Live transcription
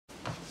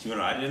You know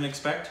what I didn't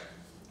expect?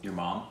 Your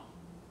mom?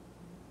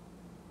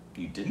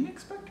 You didn't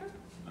expect her?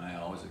 I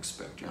always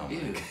expect her. Oh,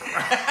 Ew.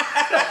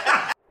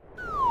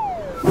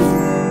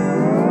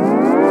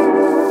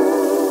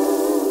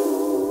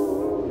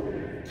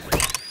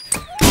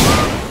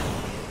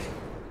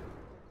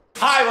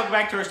 Hi, welcome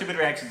back to our Stupid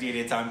Reactions to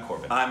Idiots. I'm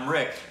Corbin. I'm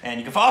Rick. And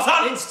you can follow us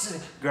on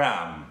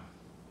Instagram.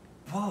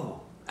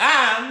 Whoa.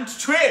 And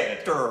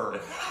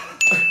Twitter.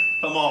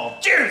 Come on.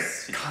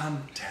 Cheers!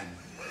 Content.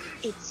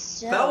 It's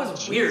so That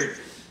was juicy. weird.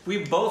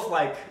 We both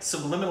like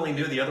subliminally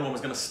knew the other one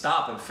was gonna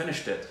stop and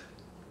finished it.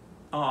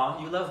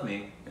 Aw, you love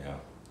me. Yeah.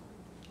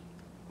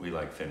 We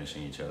like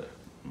finishing each other.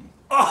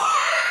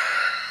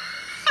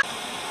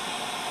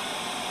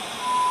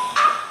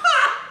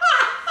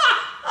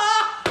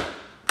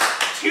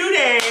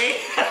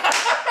 Today,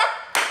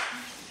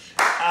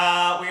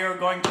 we are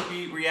going to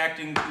be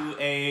reacting to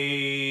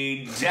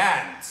a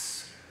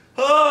dance.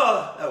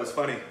 Oh, that was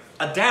funny.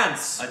 A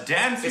dance. A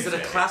dance. Is it a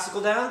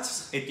classical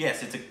dance?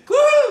 Yes, it's a Woo!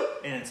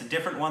 and it's a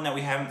different one that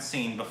we haven't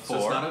seen before.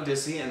 So it's not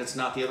Odysseey, and it's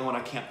not the other one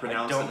I can't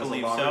pronounce. I don't that has a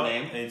believe longer so.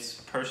 Name.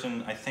 It's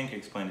person, I think,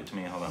 explained it to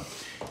me. Hold on.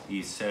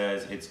 He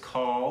says it's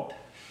called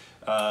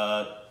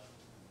Kuchipudi,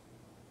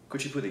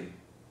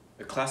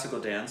 a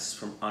classical dance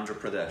from Andhra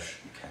Pradesh.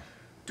 Okay.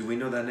 Do we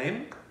know that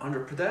name?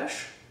 Andhra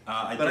Pradesh?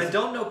 I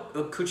don't know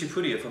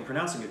Kuchipudi if I'm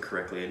pronouncing it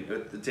correctly.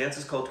 The dance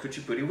is called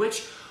Kuchipudi.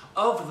 Which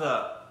of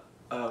the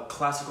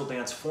classical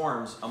dance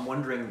forms, I'm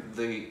wondering,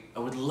 I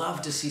would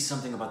love to see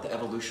something about the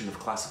evolution of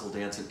classical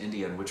dance in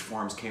India and which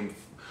forms came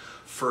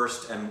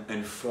first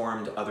and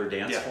formed other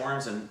dance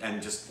forms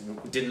and just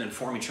didn't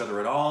inform each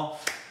other at all.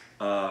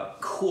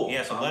 Cool.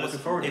 Yeah, so I'm looking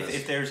forward to this.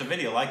 If there's a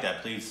video like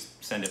that, please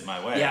send it my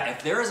way. Yeah,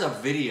 if there is a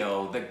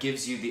video that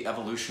gives you the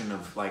evolution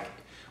of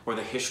or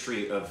the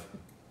history of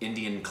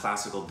Indian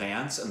classical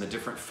dance and the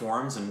different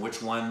forms and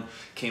which one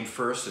came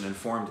first and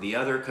informed the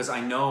other, because I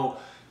know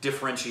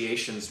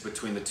differentiations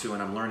between the two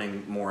and I'm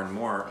learning more and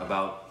more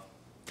about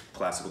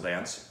classical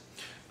dance.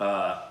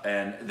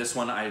 And this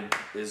one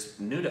is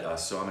new to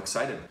us, so I'm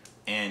excited.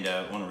 And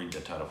want to read the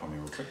title for me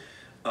real quick?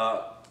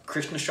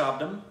 Krishna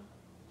Shabdam,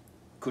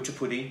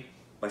 Kuchipudi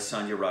by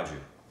Sandhya Raju.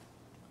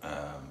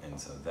 And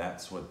so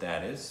that's what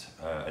that is.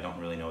 I don't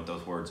really know what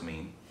those words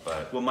mean,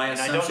 but well, I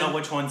don't know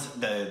which one's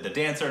the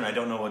dancer, and I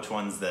don't know which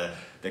one's the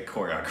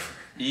choreographer.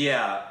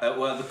 Yeah,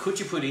 well, the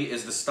Kuchipudi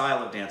is the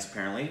style of dance,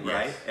 apparently,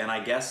 right? Yes. And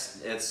I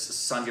guess it's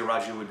Sandhya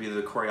Raju would be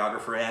the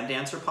choreographer and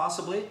dancer,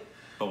 possibly.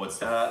 But what's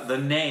the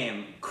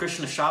name?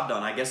 Krishna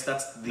Shabdam. I guess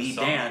that's the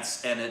song?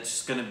 dance, and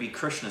it's going to be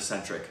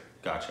Krishna-centric.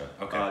 Gotcha.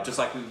 Okay. Just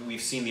like we've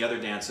seen the other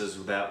dances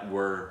that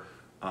were.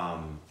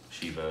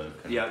 Shiva.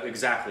 Yeah,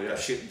 exactly.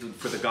 Yes.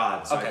 For the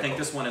gods. Okay, I think cool.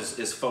 this one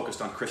is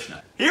focused on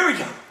Krishna. Here we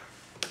go.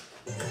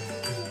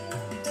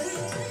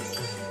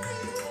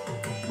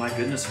 My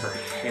goodness, her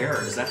hair.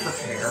 Is that her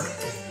hair?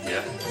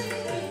 Yeah.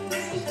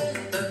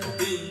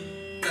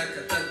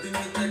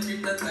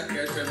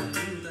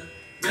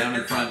 Down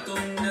in front.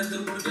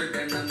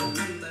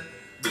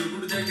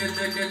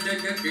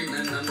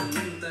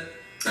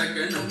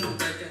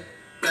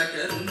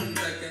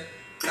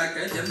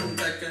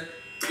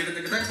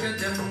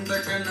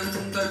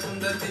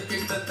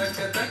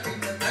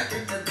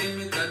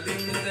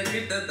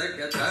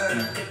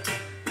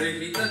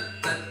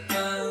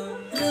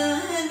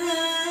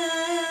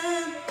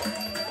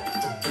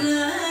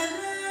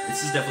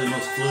 This is definitely the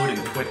most fluid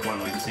and quick one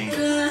we've seen.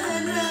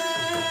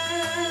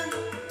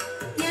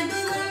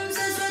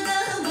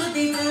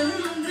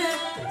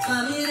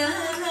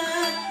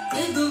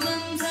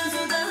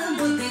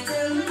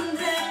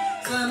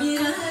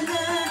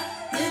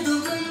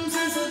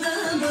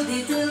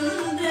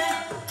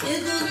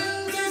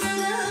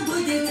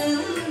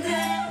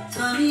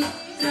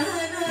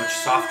 Much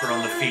softer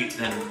on the feet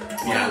than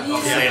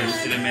I'll say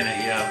in a minute.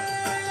 Yeah.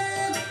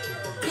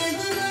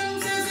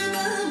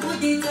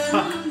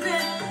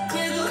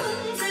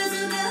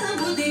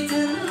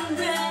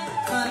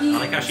 I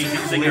like how she's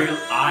using her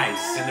eyes.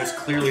 And there's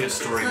clearly a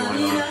story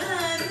going on.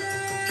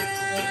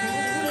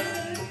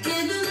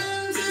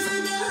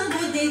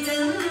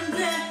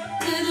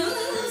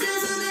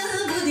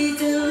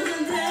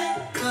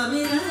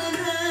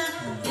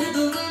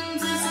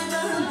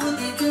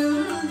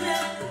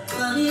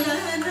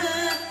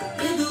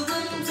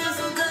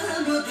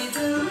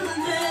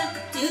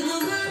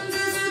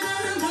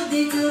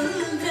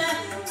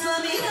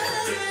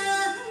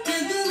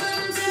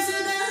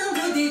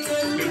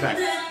 Get back.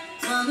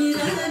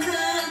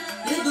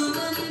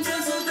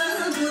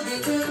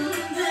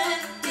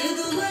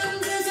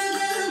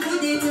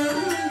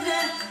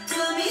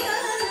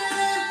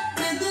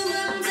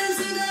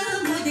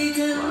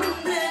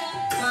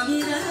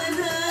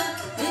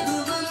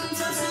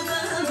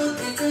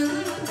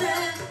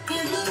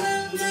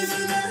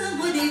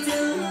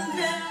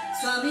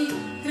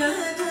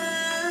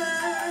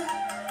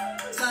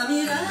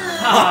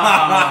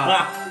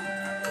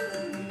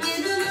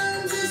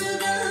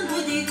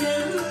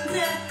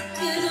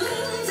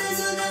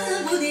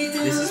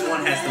 This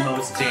one has the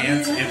most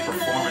dance and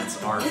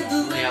performance art.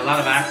 Yeah, a lot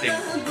of acting.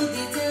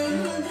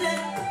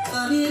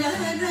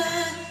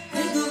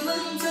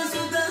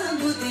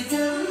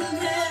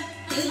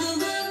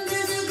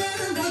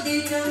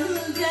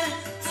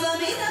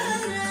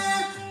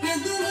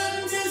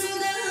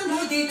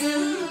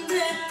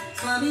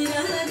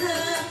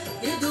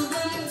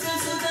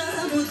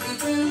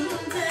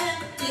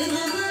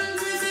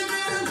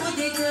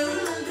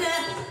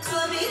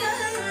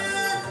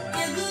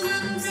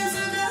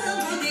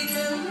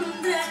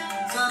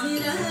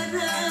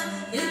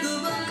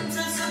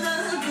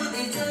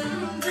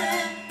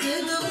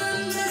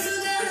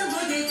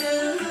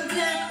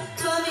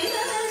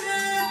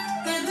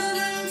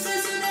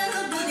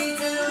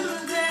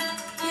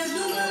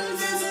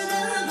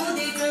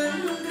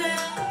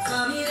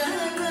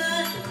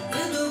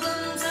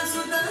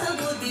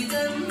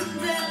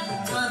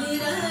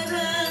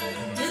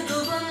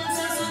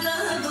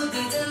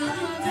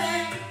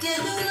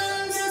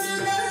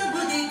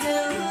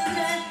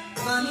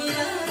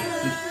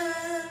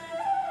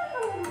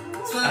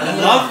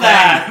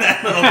 that.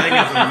 That little thing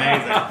is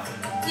amazing.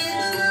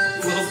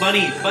 Little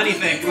bunny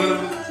thing.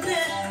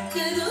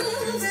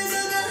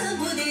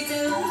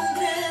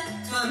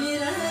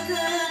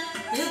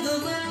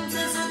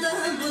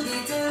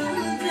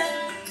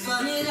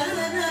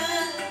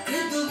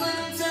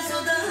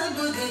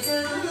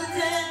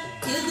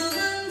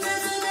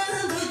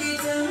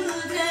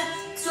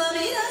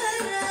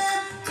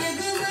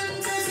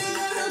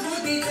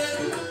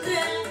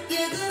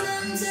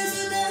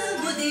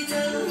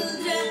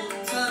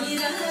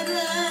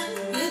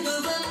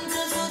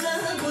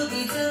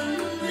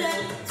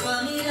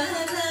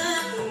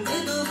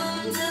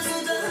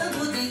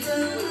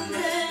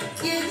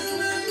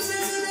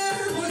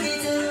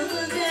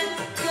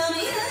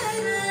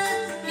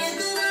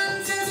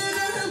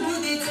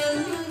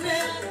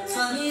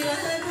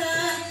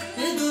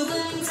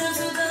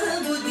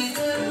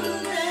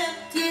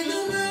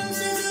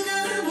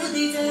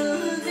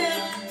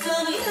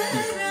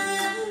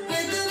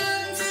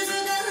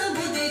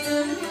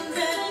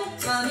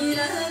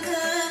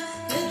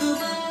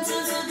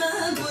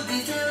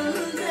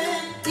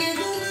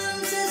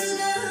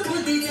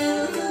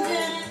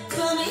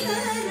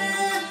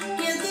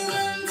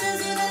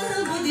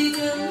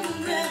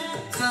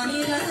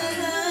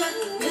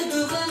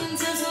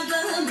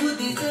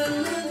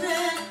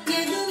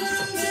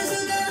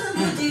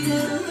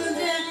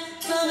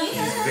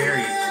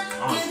 Very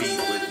on beat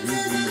with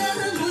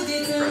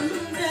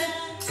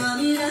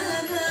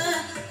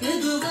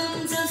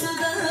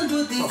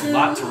It's a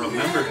lot to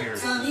remember here.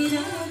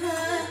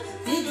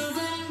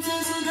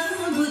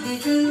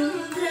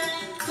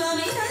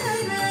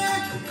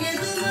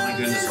 My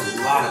goodness,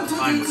 a lot of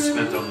time was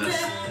spent on this.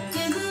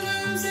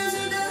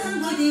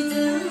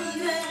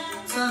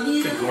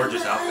 It's a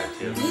gorgeous outfit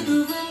too.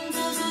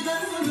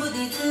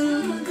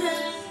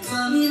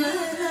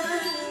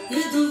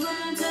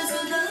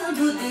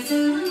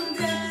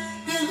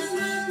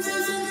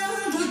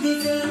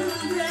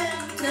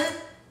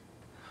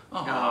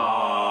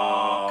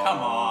 Oh, come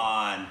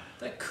on.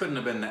 That couldn't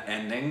have been the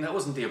ending. That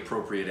wasn't the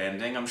appropriate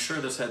ending. I'm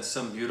sure this had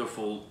some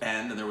beautiful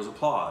end and there was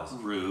applause.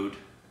 Rude.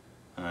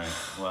 All right.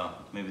 Well,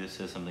 maybe this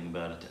says something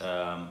about it.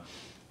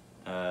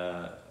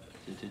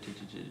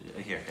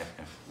 Here,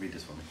 read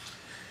this for me.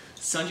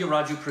 Sandhya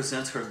Raju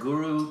presents her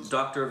guru,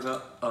 Dr.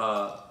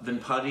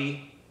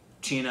 Venpati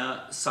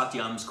China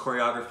Satyam's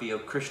choreography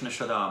of Krishna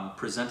Shabdam,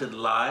 presented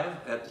live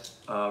at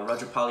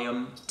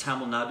Rajapalayam,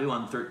 Tamil Nadu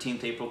on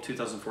 13th April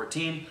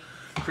 2014.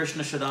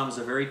 Krishna Shabdam is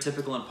a very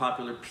typical and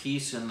popular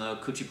piece in the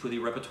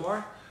Kuchipudi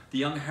repertoire. The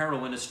young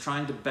heroine is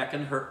trying to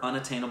beckon her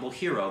unattainable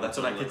hero. That's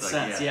what I could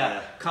sense. Like,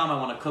 yeah. Come, I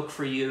want to cook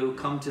for you.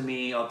 Come to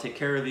me. I'll take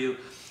care of you.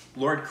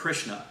 Lord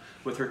Krishna,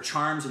 with her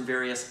charms and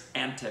various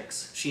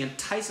antics, she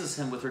entices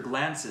him with her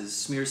glances,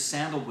 smears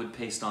sandalwood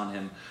paste on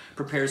him,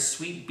 prepares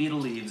sweet betel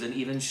leaves, and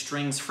even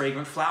strings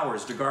fragrant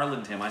flowers to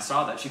garland him. I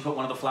saw that. She put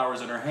one of the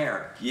flowers in her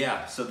hair.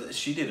 Yeah, so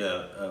she did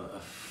a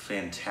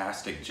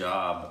fantastic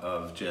job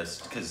of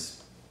just, because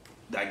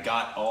I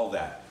got all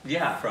that.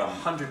 Yeah, from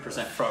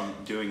 100%. From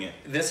doing it.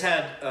 This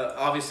had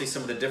obviously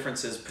some of the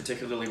differences,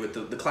 particularly with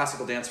the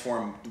classical dance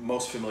form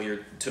most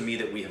familiar to me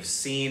that we have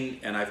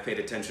seen and I've paid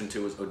attention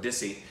to is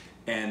Odissi.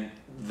 And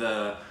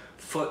the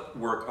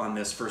footwork on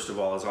this, first of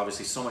all, is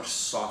obviously so much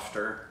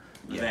softer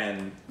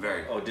than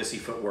Odissi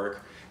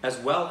footwork, as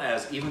well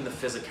as even the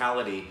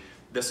physicality.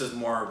 This is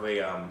more of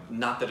a,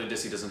 not that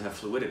Odissi doesn't have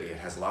fluidity, it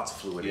has lots of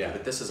fluidity,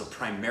 but this is a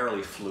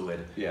primarily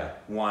fluid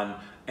one.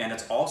 And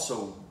it's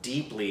also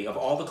deeply, of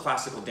all the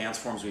classical dance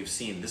forms we've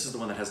seen, this is the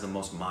one that has the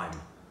most mime.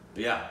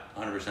 Yeah,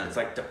 100%. It's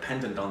like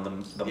dependent on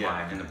the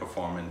mime. And the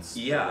performance,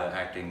 the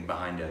acting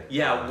behind it.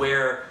 Yeah,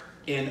 where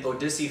in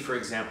Odissi, for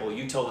example,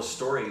 you tell the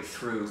story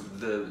through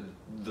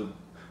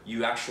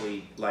you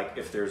actually, like,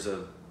 if there's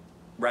a,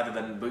 rather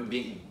than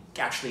being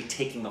actually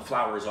taking the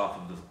flowers off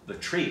of the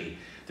tree,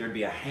 there'd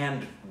be a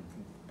hand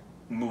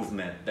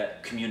movement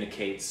that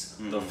communicates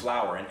the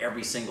flower, and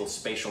every single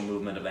spatial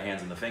movement of the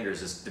hands and the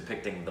fingers is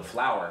depicting the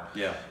flower.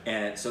 Yeah.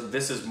 And so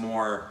this is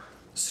more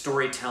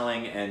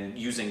storytelling and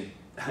using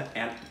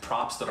and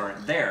props that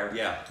aren't there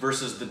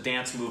versus the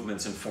dance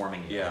movements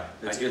informing it. Yeah.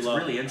 It's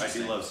really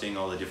interesting. I do love seeing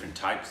all the different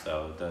types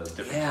though, the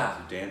different types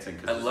of dancing.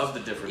 I love the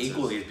differences.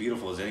 Equally as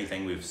beautiful as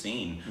anything we've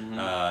seen.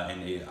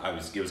 And it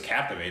was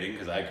captivating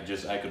because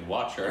I could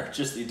watch her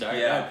just the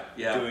entire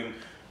time doing.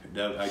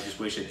 I just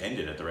wish it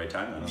ended at the right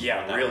time.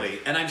 Yeah, really.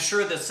 And I'm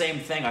sure the same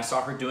thing. I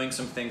saw her doing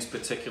some things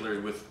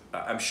particular with,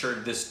 I'm sure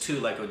this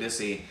too, like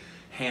Odissi,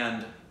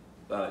 hand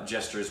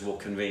gestures will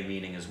convey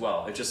meaning as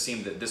well. It just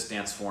seemed that this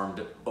dance form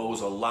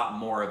owes a lot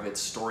more of its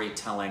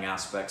storytelling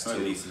aspects to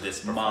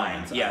this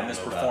mind. Yeah, and this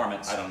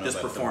performance. I don't know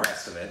about the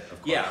rest of it,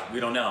 of course. Yeah, we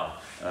don't know.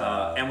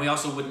 And we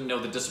also wouldn't know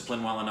the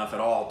discipline well enough at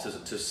all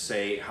to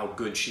say how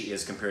good she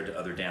is compared to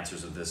other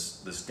dancers of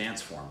this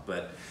dance form.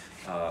 But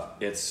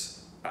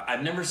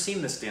I've never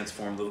seen this dance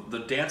form. The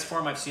dance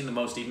form I've seen the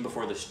most, even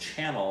before this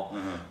channel,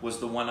 was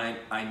the one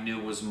I knew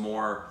was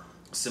more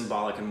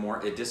symbolic and more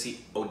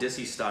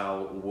Odissi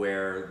style,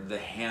 where the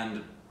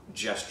hand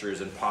gestures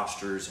and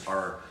postures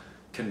are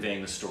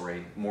conveying the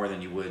story more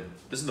than you would.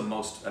 This is the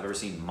most I've ever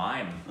seen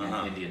mime in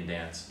Indian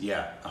dance.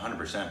 Yeah,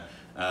 100%.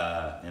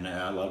 And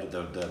I loved it.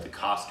 The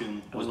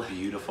costume was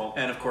beautiful.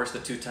 And of course, the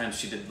 2 times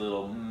she did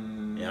little.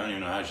 Yeah, I don't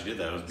even know how she did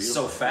that. It was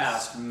beautiful. So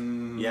fast.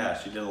 Yeah,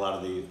 she did a lot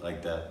of the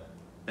the.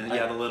 And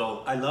the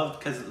little. I loved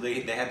because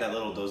they had that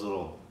those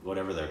little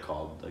whatever they're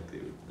called, like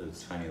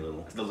those tiny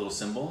little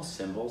symbols.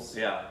 Symbols.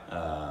 Yeah.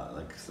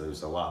 Like so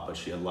there's a lot,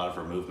 but a lot of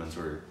her movements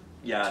were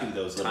to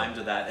those time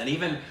to that, and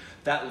even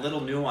that little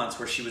nuance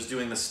where she was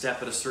doing the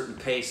step at a certain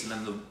pace, and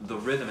then the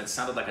rhythm, it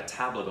sounded like a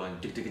tabla going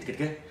dig dig dig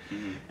dig,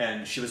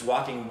 and she was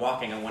walking, and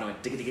one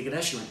went dig dig dig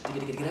dig, she went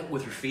dig dig dig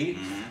with her feet,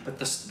 but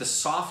the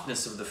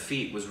softness of the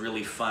feet was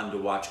really fun to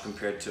watch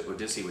compared to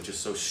Odissi, which is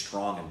so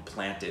strong and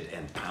planted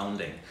and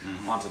pounding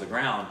onto the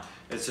ground.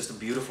 It's just a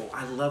beautiful.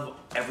 I love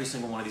every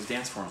single one of these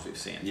dance forms we've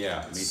seen.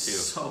 Yeah, me too.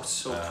 So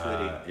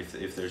pretty.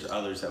 If there's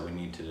others that we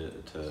need to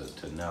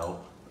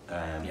know.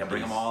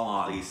 Bring them all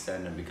on. Please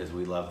send them because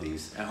we love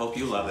these. I hope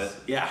you love it.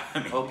 Yeah, I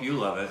hope you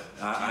love it.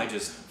 I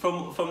just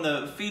from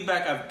the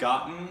feedback I've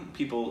gotten,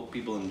 people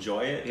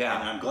enjoy it. Yeah,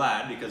 and I'm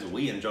glad because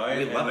we enjoy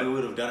it. We love it. We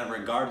would have done it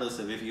regardless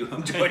of if you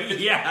enjoyed it.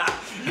 Yeah.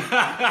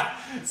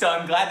 So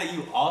I'm glad that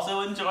you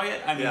also enjoy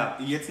it. I mean,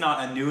 it's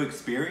not a new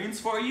experience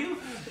for you.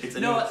 It's a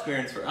new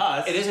experience for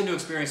us. It is a new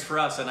experience for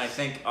us, and I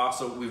think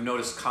also we've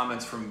noticed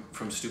comments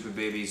from Stupid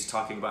Babies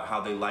talking about how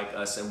they like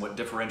us, and what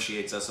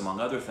differentiates us among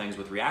other things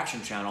with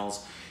reaction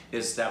channels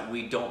is that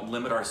we don't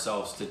limit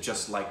ourselves to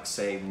just like,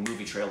 say,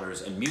 movie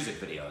trailers and music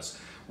videos.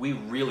 We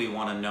really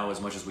want to know as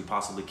much as we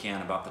possibly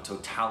can about the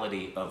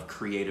totality of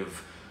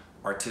creative,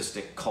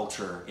 artistic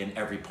culture in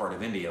every part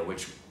of India,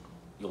 which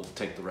you'll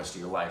take the rest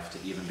of your life to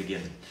even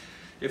begin.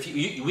 If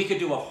we could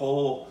do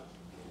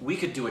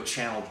a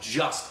channel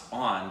just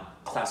on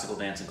classical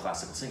dance and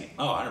classical singing.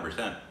 Oh,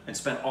 100%. And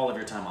spend all of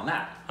your time on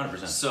that.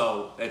 100%.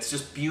 So it's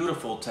just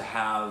beautiful to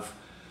have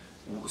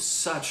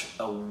such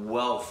a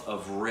wealth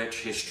of rich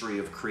history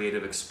of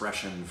creative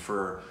expression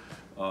for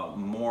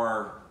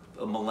more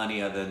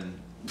millennia than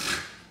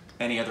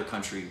any other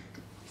country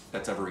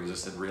that's ever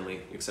existed,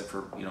 really, except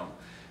for,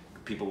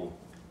 people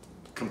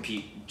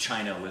compete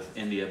China with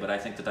India, but I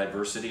think the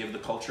diversity of the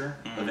culture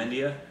of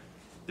India,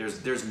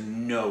 there's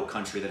no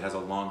country that has a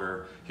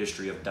longer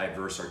history of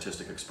diverse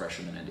artistic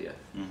expression than India.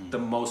 The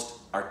most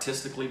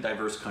artistically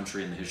diverse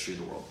country in the history of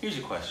the world. Here's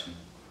a question.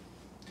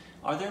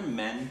 Are there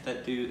men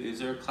that do, is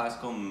there a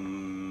classical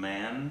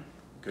man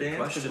dance?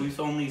 Question. Because we've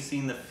only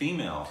seen the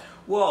female.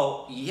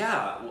 Well,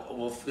 yeah.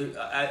 Well,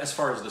 as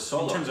far as the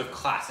solo. In terms of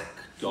classic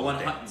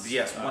dance.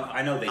 Yes.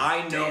 I know they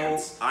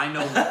dance. I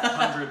know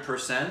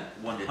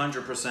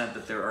 100%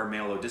 that there are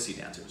male Odissi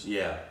dancers.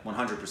 Yeah.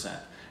 100%.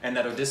 And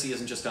that Odissi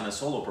isn't just done as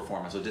solo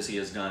performance. Odissi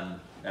is done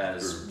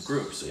as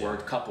groups or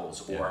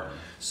couples.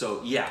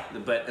 So, yeah.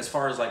 But as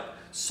far as like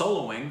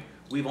soloing,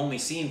 we've only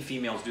seen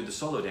females do the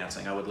solo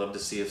dancing. I would love to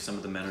see if some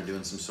of the men are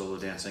doing some solo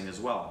dancing as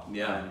well.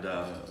 Yeah, and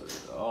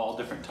all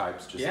different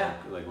types. Just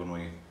like when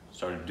we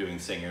started doing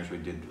singers, we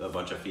did a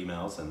bunch of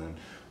females, and then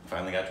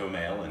finally got to a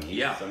male, and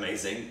he's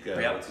amazing.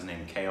 What's his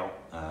name? Kale.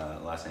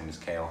 Last name is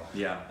Kale.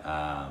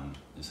 Yeah.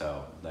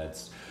 So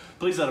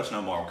please let us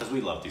know more, because we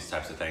love these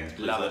types of things.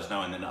 Please let us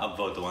know, and then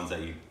upvote the ones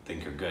that you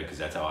think are good, because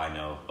that's how I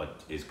know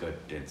what is good,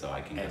 and so I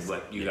can. And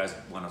what you guys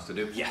want us to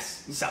do.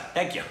 Yes. So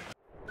thank you.